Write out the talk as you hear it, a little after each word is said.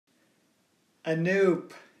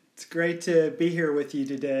Anoop, it's great to be here with you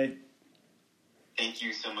today. Thank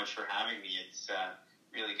you so much for having me. It's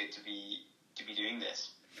really good to be doing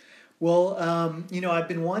this. Well, I've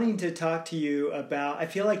been wanting to talk to you about. I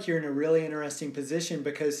feel like you're in a really interesting position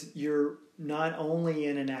because you're not only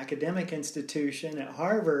in an academic institution at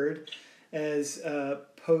Harvard as a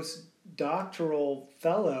postdoctoral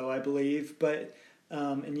fellow, I believe, but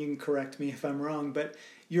and you can correct me if I'm wrong, but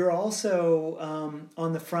you're also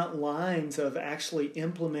on the front lines of actually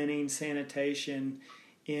implementing sanitation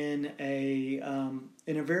in a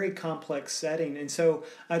very complex setting. And so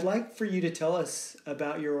I'd like for you to tell us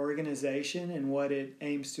about your organization and what it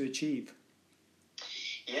aims to achieve.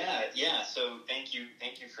 Yeah. So thank you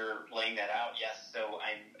for laying that out. Yes. So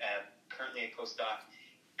I'm currently a postdoc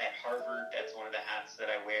at Harvard. That's one of the hats that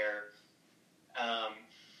I wear.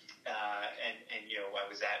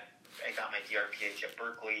 I got my DRPH at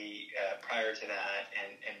Berkeley prior to that,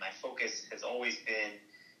 and my focus has always been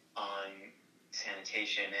on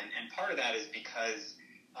sanitation, and part of that is because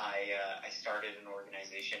I started an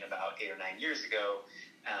organization about 8 or 9 years ago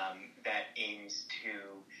that aims to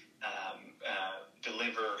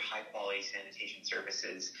deliver high quality sanitation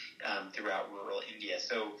services throughout rural India.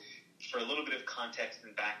 So for a little bit of context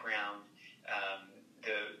and background,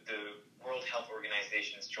 the World Health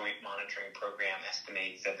Organization's Joint Monitoring Program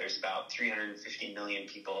estimates that there's about 350 million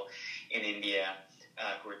people in India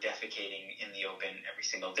who are defecating in the open every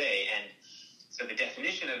single day. And so the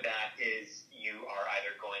definition of that is you are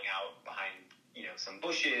either going out behind, some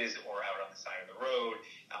bushes or out on the side of the road,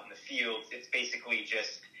 out in the fields. It's basically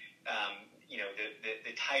just,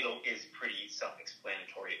 the title is pretty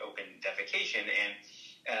self-explanatory, open defecation. And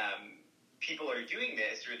people are doing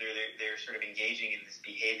this, or they're sort of engaging in this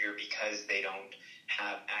behavior because they don't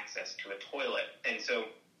have access to a toilet. And so,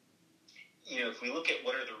 if we look at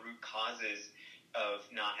what are the root causes of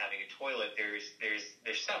not having a toilet, there's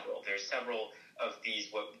several. There's several of these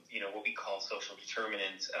what we call social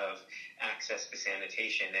determinants of access to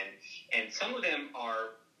sanitation, and some of them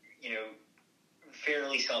are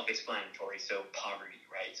fairly self-explanatory. So poverty,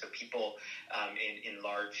 right? So people in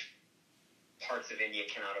large parts of India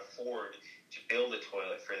cannot afford to build a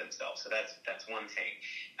toilet for themselves. So that's one thing.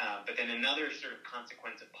 But then another sort of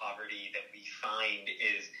consequence of poverty that we find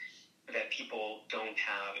is that people don't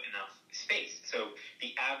have enough space. So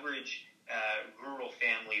the average rural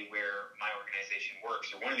family where my organization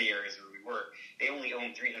works, or one of the areas where we work, they only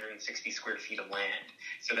own 360 square feet of land.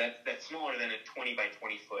 So that's smaller than a 20 by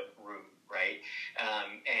 20 foot room, right?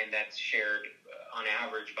 And that's shared on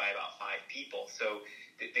average by about 5 people. So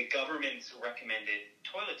the government's recommended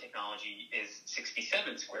toilet technology is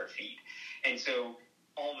 67 square feet. And so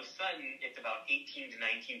all of a sudden, it's about 18 to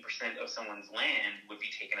 19% of someone's land would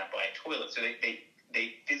be taken up by a toilet. So they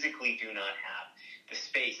physically do not have the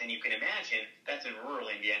space. And you can imagine that's in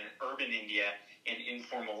rural India. And urban India, in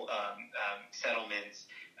informal settlements,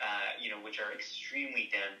 which are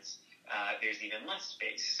extremely dense, there's even less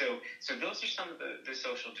space. So those are some of the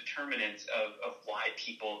social determinants of why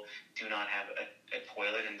people do not have a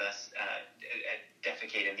toilet and thus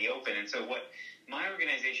defecate in the open. And so what my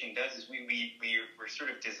organization does is we're sort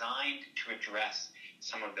of designed to address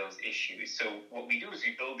some of those issues. So what we do is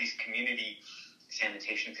we build these community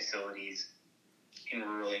sanitation facilities in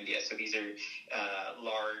rural India. So these are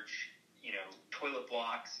large, toilet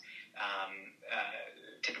blocks.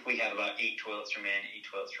 Typically have about 8 toilets for men, 8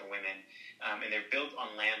 toilets for women, and they're built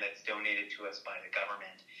on land that's donated to us by the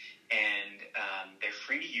government, and they're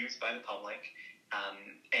free to use by the public.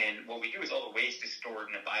 And what we do is all the waste is stored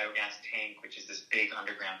in a biogas tank, which is this big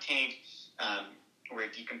underground tank where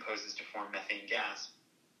it decomposes to form methane gas,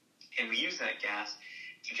 and we use that gas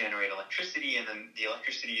to generate electricity, and then the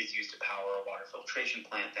electricity is used to power a water filtration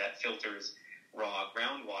plant that filters raw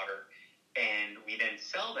groundwater. And we then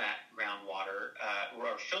sell that groundwater,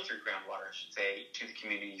 or filtered groundwater, I should say, to the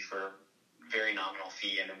community for a very nominal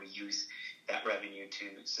fee, and then we use that revenue to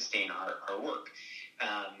sustain our work.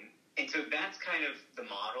 And so that's kind of the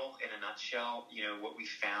model in a nutshell. What we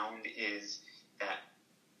found is that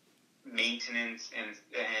maintenance and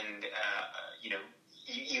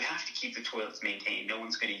you have to keep the toilets maintained. No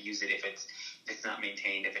one's going to use it if it's not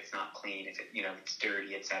maintained, if it's not clean, if it's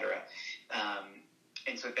dirty, etc.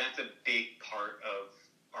 And so that's a big part of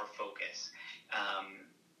our focus.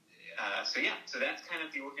 So that's kind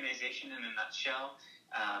of the organization in a nutshell.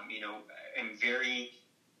 I'm very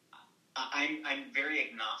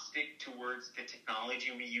agnostic towards the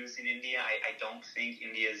technology we use in India. I don't think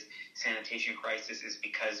India's sanitation crisis is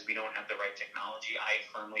because we don't have the right technology. I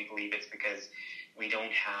firmly believe it's because we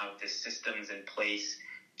don't have the systems in place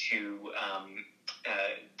to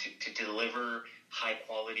deliver high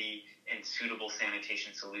quality and suitable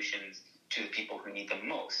sanitation solutions to the people who need them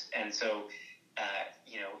most. And so,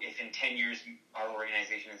 if in 10 years our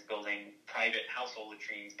organization is building private household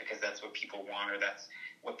latrines because that's what people want or that's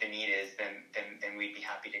what the need is, then we'd be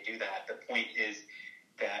happy to do that. The point is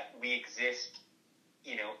that we exist,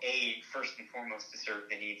 A, first and foremost to serve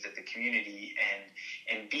the needs of the community,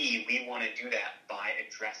 and B, we want to do that by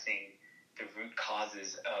addressing the root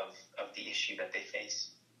causes of the issue that they face.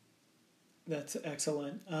 That's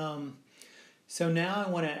excellent. So now I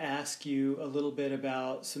want to ask you a little bit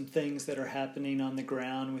about some things that are happening on the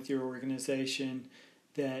ground with your organization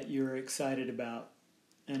that you're excited about.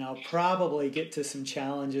 And I'll probably get to some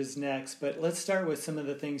challenges next, but let's start with some of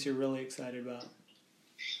the things you're really excited about.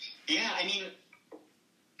 Yeah, I mean,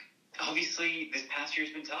 obviously this past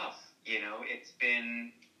year's been tough. It's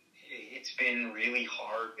been really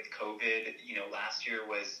hard with COVID. Last year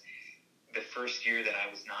was the first year that I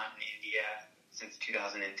was not in India since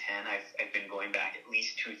 2010. I've been going back at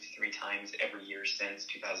least 2 to 3 times every year since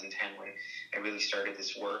 2010 when I really started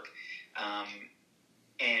this work.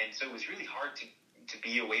 And so it was really hard to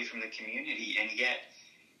be away from the community. And yet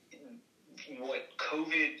what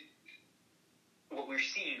we're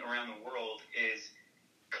seeing around the world is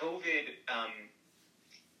COVID,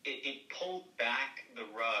 it pulled back the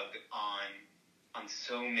rug on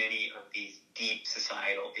so many of these deep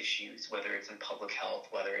societal issues, whether it's in public health,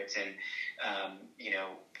 whether it's in,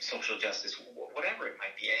 social justice, whatever it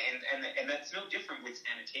might be. And that's no different with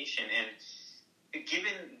sanitation. And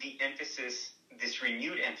given the emphasis, this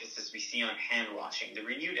renewed emphasis we see on hand washing, the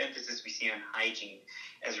renewed emphasis we see on hygiene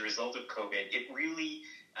as a result of COVID, it really,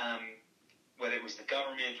 whether it was the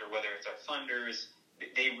government or whether it's our funders,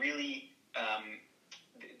 they really,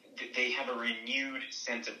 they have a renewed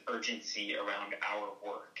sense of urgency around our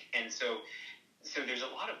work. And so there's a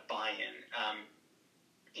lot of buy-in.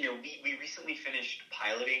 We recently finished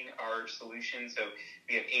piloting our solution. So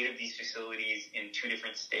we have 8 of these facilities in 2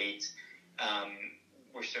 different states.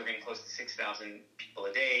 We're serving close to 6,000 people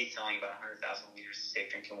a day, selling about 100,000 liters of safe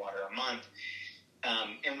drinking water a month.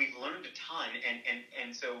 And we've learned a ton.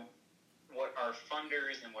 And so what our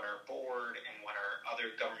funders and what our board and what our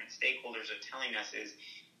other government stakeholders are telling us is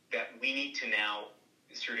that we need to now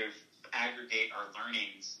sort of aggregate our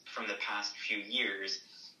learnings from the past few years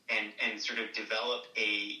and sort of develop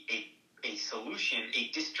a solution, a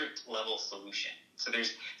district-level solution. So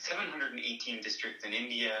there's 718 districts in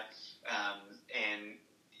India, and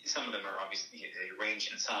some of them are obviously, they range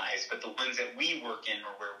in size, but the ones that we work in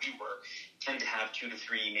or where we work tend to have 2 to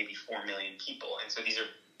 3, maybe 4 million people. And so these are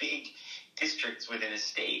big districts within a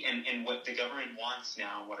state. And what the government wants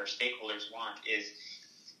now, what our stakeholders want, is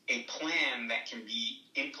a plan that can be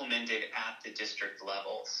implemented at the district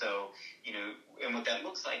level. So, and what that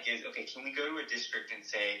looks like is, okay, can we go to a district and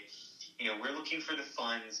say, we're looking for the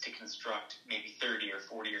funds to construct maybe 30 or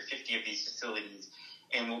 40 or 50 of these facilities.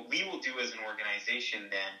 And what we will do as an organization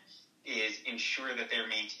then is ensure that they're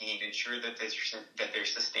maintained, ensure that they're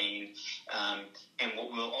sustained. And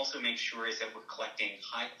what we'll also make sure is that we're collecting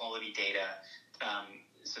high quality data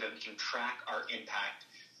so that we can track our impact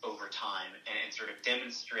over time and sort of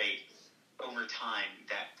demonstrate over time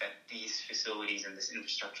that these facilities and this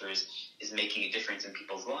infrastructure is making a difference in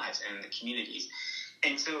people's lives and in the communities.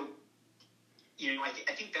 And so,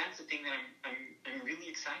 I think that's the thing that I'm really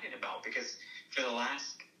excited about, because for the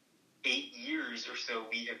last 8 years or so,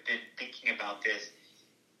 we have been thinking about this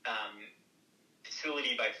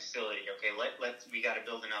facility by facility. Okay, we got to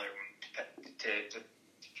build another one to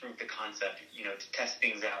prove the concept, to test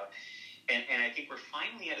things out. And I think we're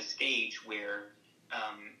finally at a stage where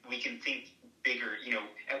we can think bigger.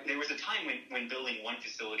 There was a time when building one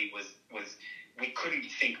facility was we couldn't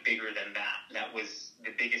think bigger than that. That was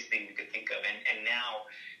the biggest thing we could think of. And now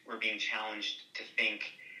we're being challenged to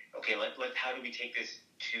think, okay, how do we take this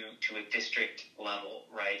to a district level,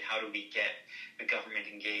 right? How do we get the government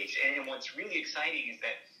engaged? And what's really exciting is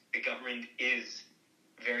that the government is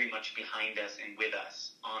very much behind us and with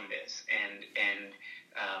us on this. And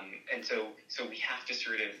so we have to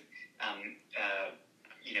sort of,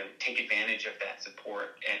 take advantage of that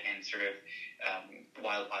support and sort of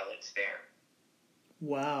while it's there.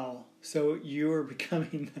 Wow. So you are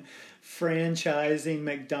becoming the franchising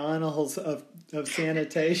McDonald's of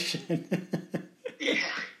sanitation. Yeah,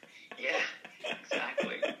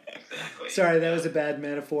 exactly. Sorry, that was a bad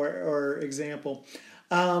metaphor or example.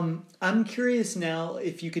 I'm curious now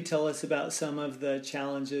if you could tell us about some of the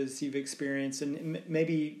challenges you've experienced, and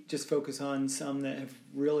maybe just focus on some that have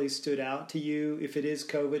really stood out to you. If it is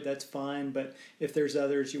COVID, that's fine, but if there's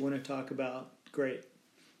others you want to talk about, great.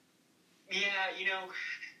 Yeah,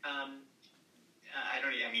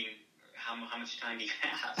 how much time do you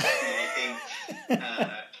have? I mean,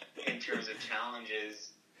 I think in terms of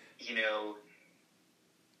challenges, you know,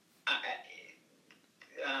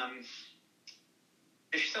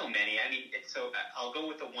 there's so many. I mean, I'll go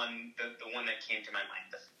with the one that came to my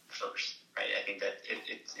mind first, right? I think that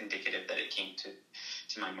it's indicative that it came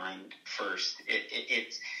to my mind first.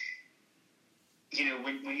 It's, you know,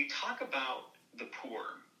 when you talk about the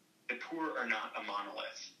poor are not a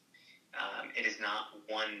monolith. It is not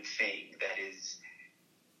one thing that is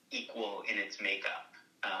equal in its makeup,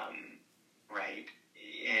 right?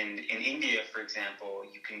 And in India, for example,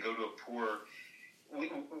 you can go to a poor,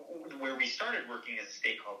 where we started working as a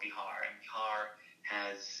state called Bihar, and Bihar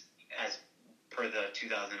has, as per the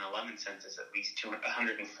 2011 census, at least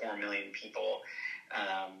 104 million people,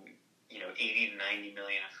 80 to 90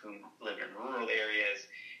 million of whom live in rural areas,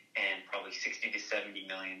 and probably 60 to 70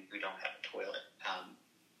 million who don't have a toilet.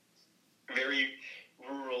 Very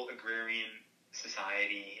rural, agrarian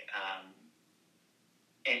society,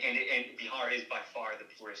 and Bihar is by far the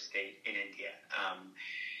poorest state in India.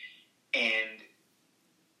 And,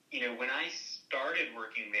 you know, when I started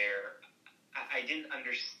working there, I didn't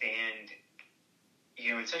understand,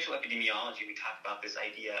 you know, in social epidemiology, we talk about this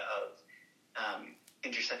idea of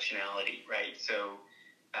intersectionality, right? So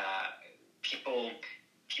people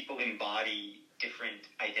embody different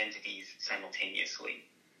identities simultaneously.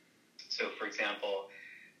 So, for example,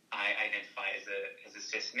 I identify as a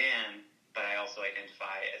cis man, but I also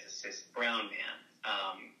identify as a cis brown man,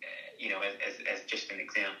 you know, as just an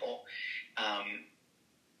example. And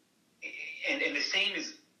the same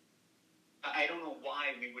is, I don't know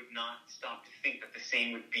why we would not stop to think that the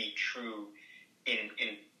same would be true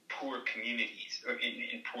in poor communities or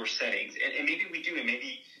in poor settings. And maybe we do, and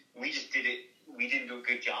maybe we didn't do a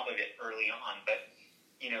good job of it early on. But,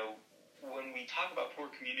 you know, when we talk about poor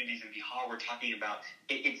communities in Bihar, we're talking about,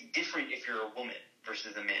 it's different if you're a woman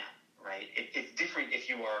versus a man, right? It's different if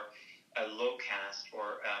you are a low caste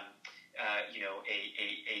or, you know,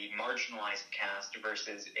 a marginalized caste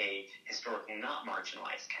versus a historically not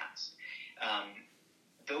marginalized caste.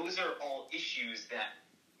 Those are all issues that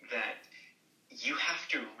you have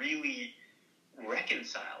to really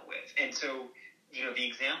reconcile with. And so, you know, the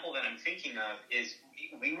example that I'm thinking of is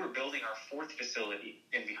we were building our fourth facility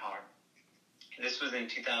in Bihar. This was in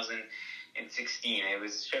 2016. It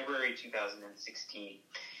was February 2016.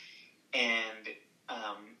 And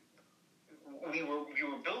we were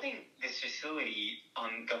building this facility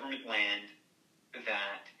on government land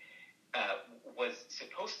that was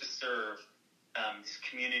supposed to serve this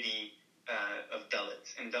community of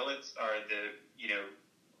Dalits. And Dalits are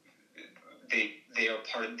they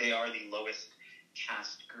are the lowest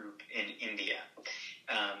caste group in India.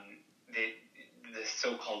 The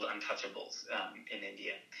so-called untouchables in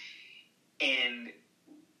India. And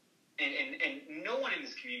no one in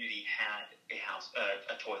this community had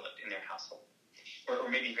a toilet in their household, or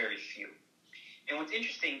maybe very few. And what's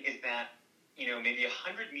interesting is that, you know, maybe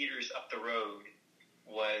 100 meters up the road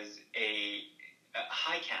was a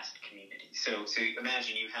high caste community. So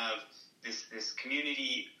imagine you have this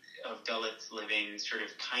community of Dalits living sort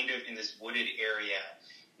of kind of in this wooded area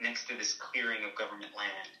next to this clearing of government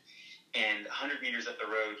land. And 100 meters up the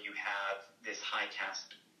road, you have this high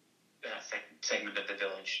caste segment of the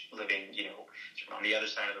village living, you know, sort of on the other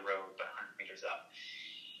side of the road, but 100 meters up.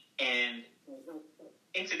 And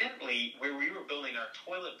incidentally, where we were building our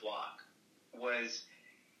toilet block was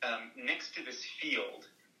next to this field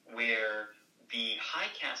where the high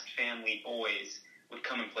caste family boys would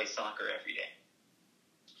come and play soccer every day.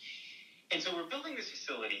 And so we're building this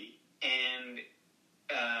facility, and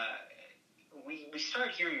we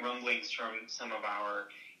started hearing rumblings from some of our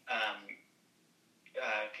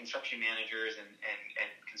construction managers and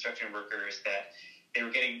construction workers that they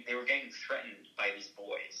were getting threatened by these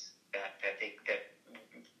boys, that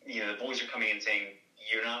you know, the boys are coming in saying,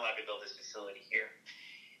 you're not allowed to build this facility here.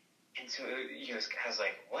 And so, you know, I was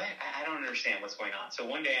like, what? I don't understand what's going on. So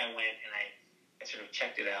one day I went and I sort of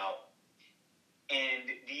checked it out. And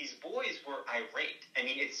these boys were irate. I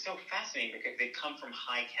mean, it's so fascinating because they come from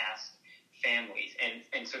high caste families.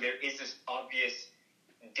 And so there is this obvious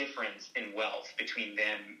difference in wealth between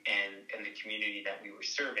them and the community that we were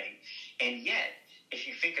serving. And yet, if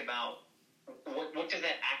you think about what does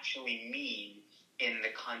that actually mean in the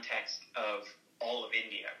context of all of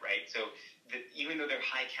India, right? So even though they're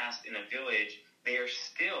high caste in a village, they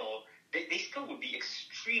still would be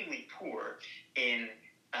extremely poor in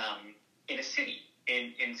a city,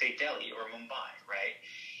 in say Delhi or Mumbai, right?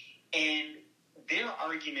 And their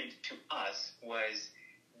argument to us was,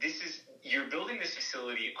 you're building this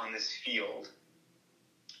facility on this field,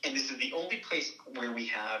 and this is the only place where we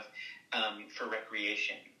have for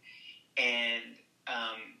recreation. And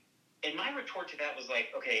my retort to that was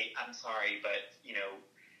like, okay, I'm sorry, but,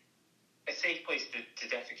 a safe place to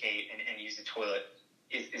defecate and use the toilet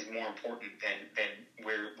is more important than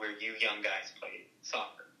where you young guys play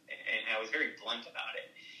soccer. And I was very blunt about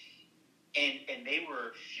it. And they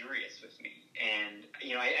were furious with me. And,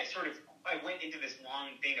 I went into this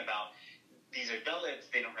long thing about these are dullets,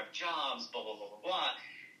 they don't have jobs, blah, blah, blah, blah, blah.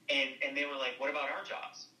 And they were like, what about our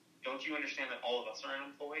jobs? Don't you understand that all of us are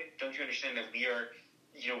unemployed? Don't you understand that we are,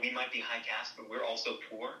 we might be high caste, but we're also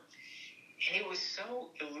poor? And it was so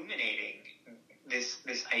illuminating,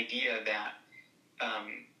 this idea that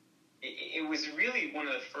it was really one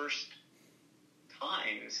of the first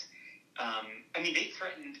times. They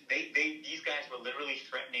threatened. These guys were literally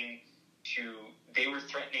threatening to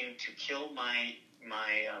kill my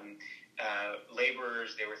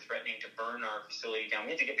laborers. They were threatening to burn our facility down.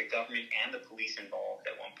 We had to get the government and the police involved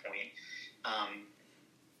at one point.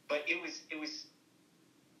 But it was.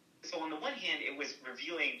 So on the one hand, it was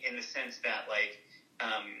revealing in the sense that, like,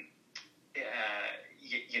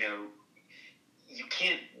 you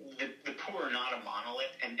can't. The poor are not a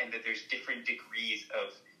monolith, and that there's different degrees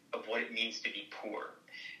of what it means to be poor,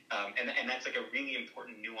 and that's like a really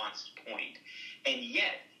important nuanced point. And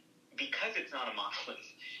yet, because it's not a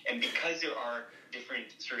monolith, and because there are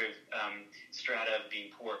different sort of strata of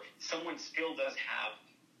being poor, someone still does have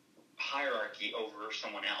hierarchy over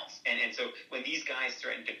someone else. And so when these guys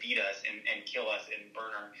threatened to beat us and kill us and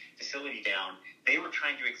burn our facility down, they were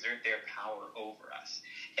trying to exert their power over us.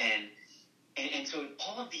 And so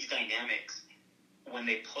all of these dynamics, when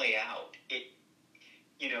they play out,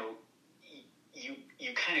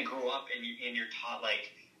 you kind of grow up and you're taught,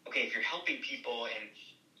 like, okay, if you're helping people and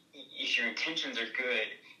if your intentions are good,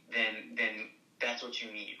 then that's what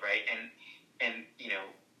you need, right? And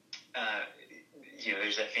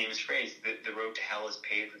there's that famous phrase, the road to hell is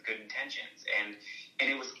paved with good intentions. And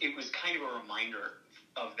it was kind of a reminder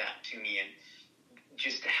of that to me, and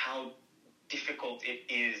just how difficult it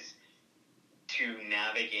is to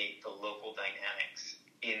navigate the local dynamics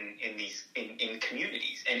in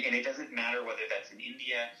communities. And it doesn't matter whether that's in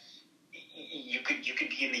India. You could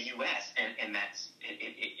be in the U.S. and that's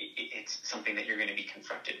it's something that you're going to be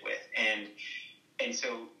confronted with. And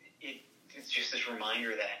so it's just this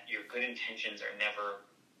reminder that your good intentions are never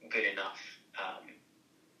good enough.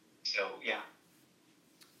 Yeah.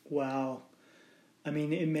 Wow.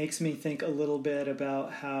 It makes me think a little bit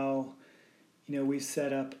about how, we've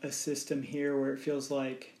set up a system here where it feels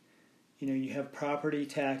like, you have property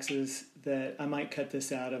taxes that, I might cut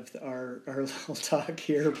this out of our little talk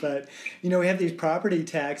here, but, we have these property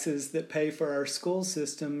taxes that pay for our school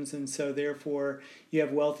systems, and so therefore you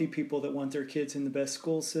have wealthy people that want their kids in the best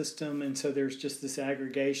school system, and so there's just this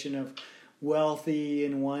aggregation of wealthy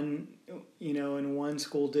in one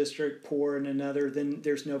school district, poor in another, then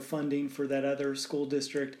there's no funding for that other school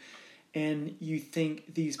district. And you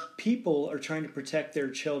think these people are trying to protect their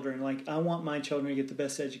children. Like, I want my children to get the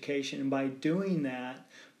best education. And by doing that,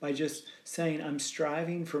 by just saying, I'm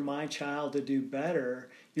striving for my child to do better,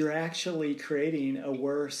 you're actually creating a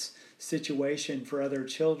worse situation for other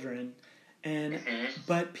children. And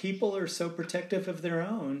but people are so protective of their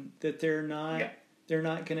own that they're not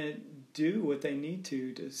going to do what they need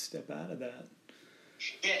to step out of that.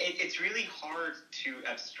 Yeah, it's really hard to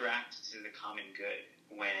abstract to the common good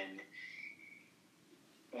when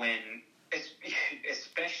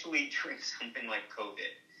especially during something like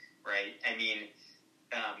COVID, right?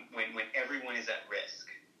 When everyone is at risk,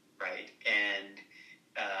 right? And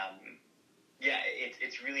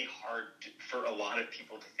it's really hard for a lot of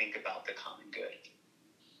people to think about the common good.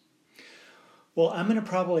 Well, I'm going to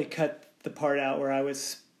probably cut the part out where I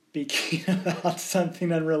was speaking about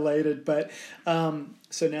something unrelated, but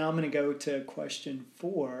so now I'm going to go to question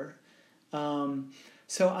 4.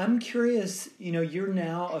 So I'm curious, you're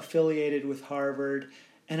now affiliated with Harvard,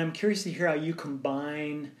 and I'm curious to hear how you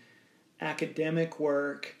combine academic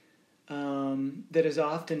work that is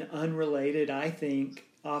often unrelated, I think,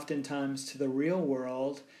 oftentimes to the real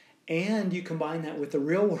world, and you combine that with the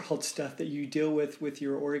real world stuff that you deal with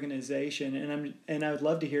your organization. And I would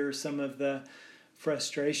love to hear some of the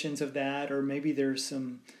frustrations of that, or maybe there's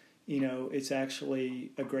some, it's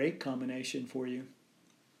actually a great combination for you.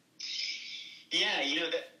 Yeah,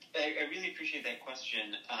 I really appreciate that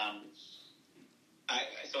question.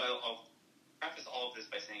 I'll preface all of this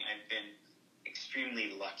by saying I've been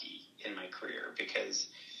extremely lucky in my career because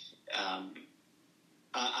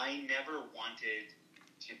I never wanted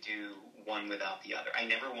to do one without the other. I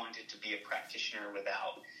never wanted to be a practitioner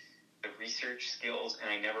without the research skills, and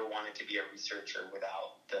I never wanted to be a researcher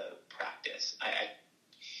without the practice. I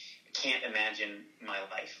can't imagine my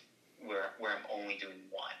life where I'm only doing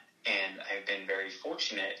one. And I've been very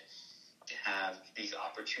fortunate to have these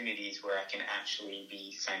opportunities where I can actually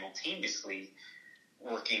be simultaneously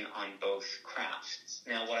working on both crafts.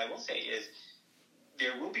 Now, what I will say is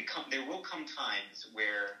there will come times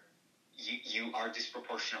where you are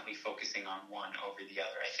disproportionately focusing on one over the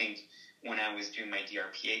other. I think when I was doing my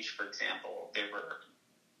DRPH, for example,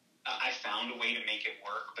 I found a way to make it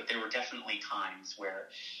work, but there were definitely times where,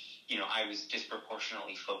 I was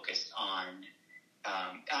disproportionately focused on,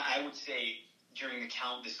 I would say during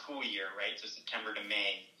the school year, right? So September to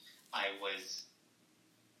May, I was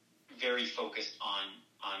very focused on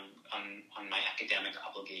my academic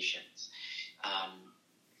obligations.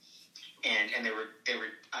 And there were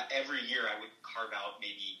every year I would carve out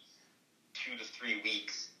maybe 2 to 3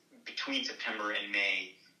 weeks between September and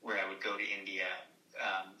May where I would go to India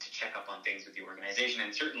to check up on things with the organization.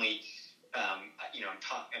 And certainly, I'm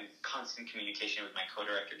in constant communication with my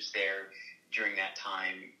co-directors there during that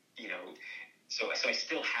time. So I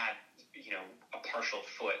still had a partial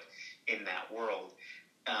foot in that world.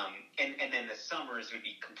 And then the summers would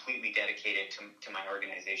be completely dedicated to my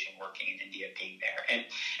organization working in India, being there.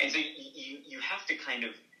 And so you have to kind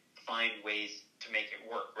of find ways to make it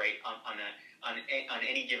work, right? On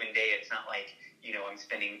any given day, it's not like, I'm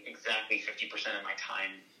spending exactly 50% of my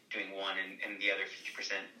time doing one and the other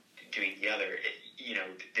 50% doing the other.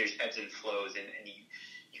 There's ebbs and flows, and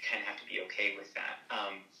you kind of have to be okay with that.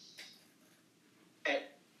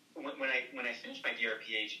 When I finished my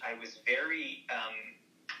DRPH, I was very...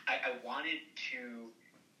 I wanted to.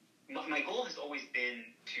 My goal has always been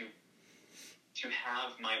to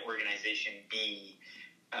have my organization be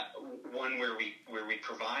one where we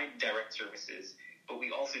provide direct services, but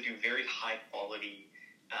we also do very high quality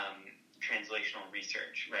translational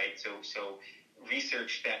research, right? So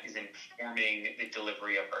research that is informing the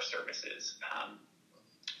delivery of our services.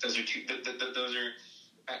 Those are two. Those are.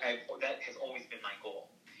 That has always been my goal,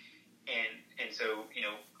 and so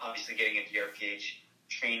obviously getting a DRPH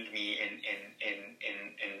trained me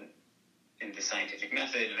in the scientific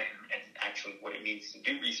method and actually what it means to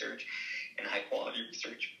do research and high quality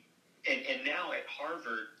research. And now at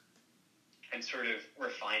Harvard, I'm sort of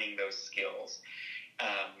refining those skills.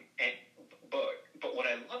 But what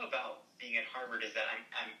I love about being at Harvard is that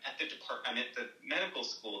I'm at the medical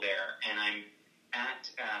school there, and I'm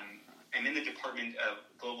in the Department of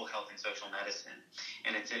Global Health and Social Medicine,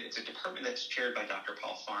 and it's a department that's chaired by Dr.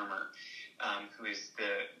 Paul Farmer, who is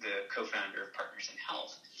the co-founder of Partners in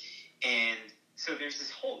Health. And so there's this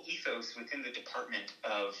whole ethos within the department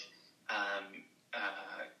of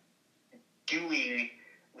doing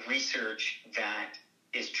research that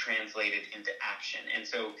is translated into action. And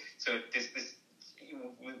so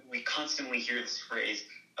we constantly hear this phrase,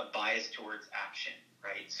 a bias towards action,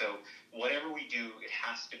 right? So whatever we do, it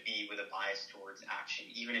has to be with a bias towards action,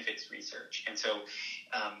 even if it's research. And so,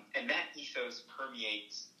 and that ethos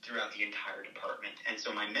permeates throughout the entire department. And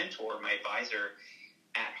so my mentor, my advisor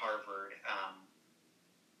at Harvard,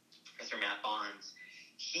 Professor Matt Bonds,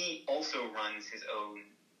 he also runs his own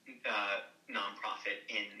nonprofit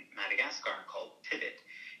in Madagascar called Pivot.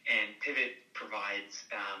 And Pivot provides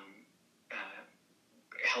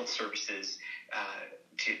health services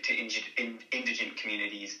to indigent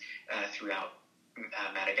communities throughout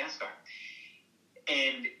Madagascar.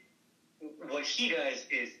 And what he does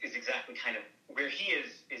is exactly kind of where he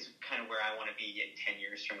is kind of where I want to be in 10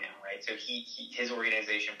 years from now, right? So his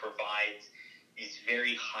organization provides these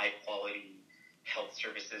very high quality health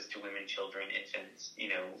services to women, children, infants,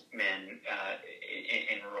 men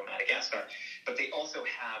in rural Madagascar. But they also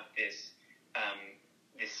have this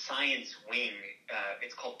science wing.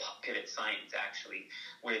 It's called Pivot Science, actually,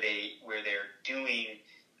 where they're doing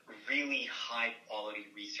really high quality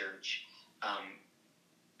research.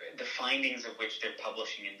 The findings of which they're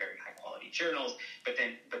publishing in very high quality journals. But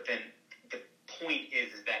then the point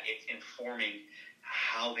is that it's informing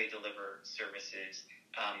how they deliver services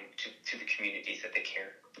to the communities that they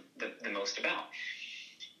care the most about.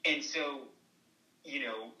 And so,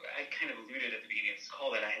 I kind of alluded at the beginning of this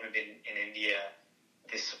call that I haven't been in India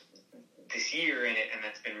this year, and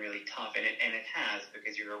that's been really tough. And it has,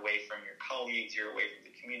 because you're away from your colleagues, you're away from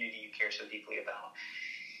the community you care so deeply about.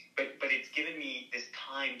 But it's given me this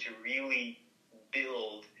time to really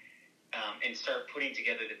build and start putting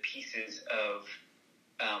together the pieces of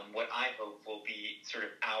what I hope will be sort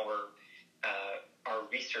of our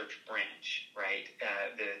research branch, right?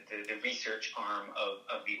 The research arm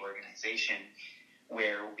of the organization,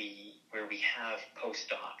 where we have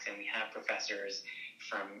postdocs and we have professors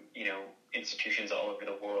from institutions all over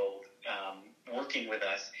the world working with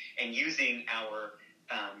us and using our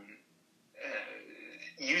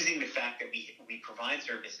using the fact that we provide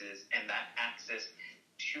services and that access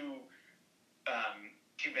to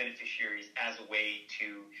beneficiaries as a way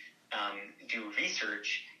to do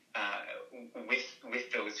research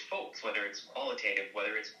with those folks, whether it's qualitative,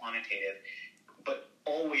 whether it's quantitative, but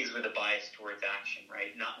always with a bias towards action,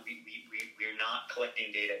 right? We're not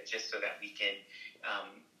collecting data just so that we can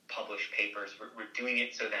publish papers. We're doing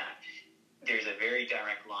it so that there's a very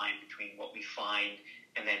direct line between what we find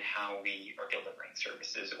and then how we are delivering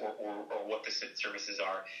services, or what the services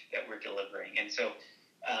are that we're delivering. And so,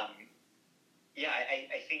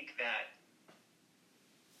 I think that,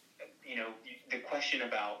 the question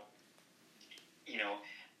about,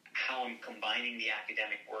 how I'm combining the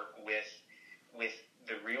academic work with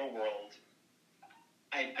the real world,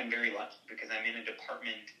 I'm very lucky because I'm in a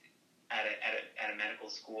department at a medical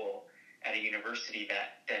school at a university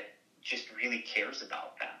that just really cares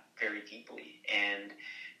about that very deeply, and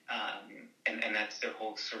that's their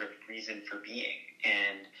whole sort of reason for being.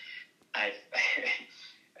 And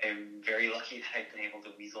I'm very lucky that I've been able to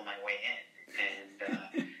weasel my way in,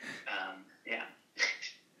 and yeah.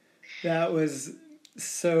 That was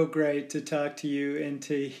so great to talk to you and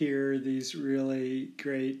to hear these really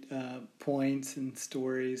great points and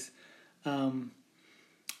stories.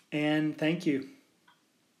 And thank you.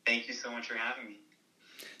 Thank you so much for having me.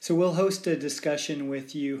 So we'll host a discussion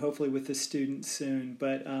with you, hopefully with the students soon.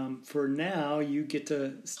 But for now, you get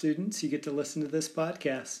to listen to this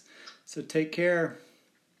podcast. So take care.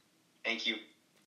 Thank you.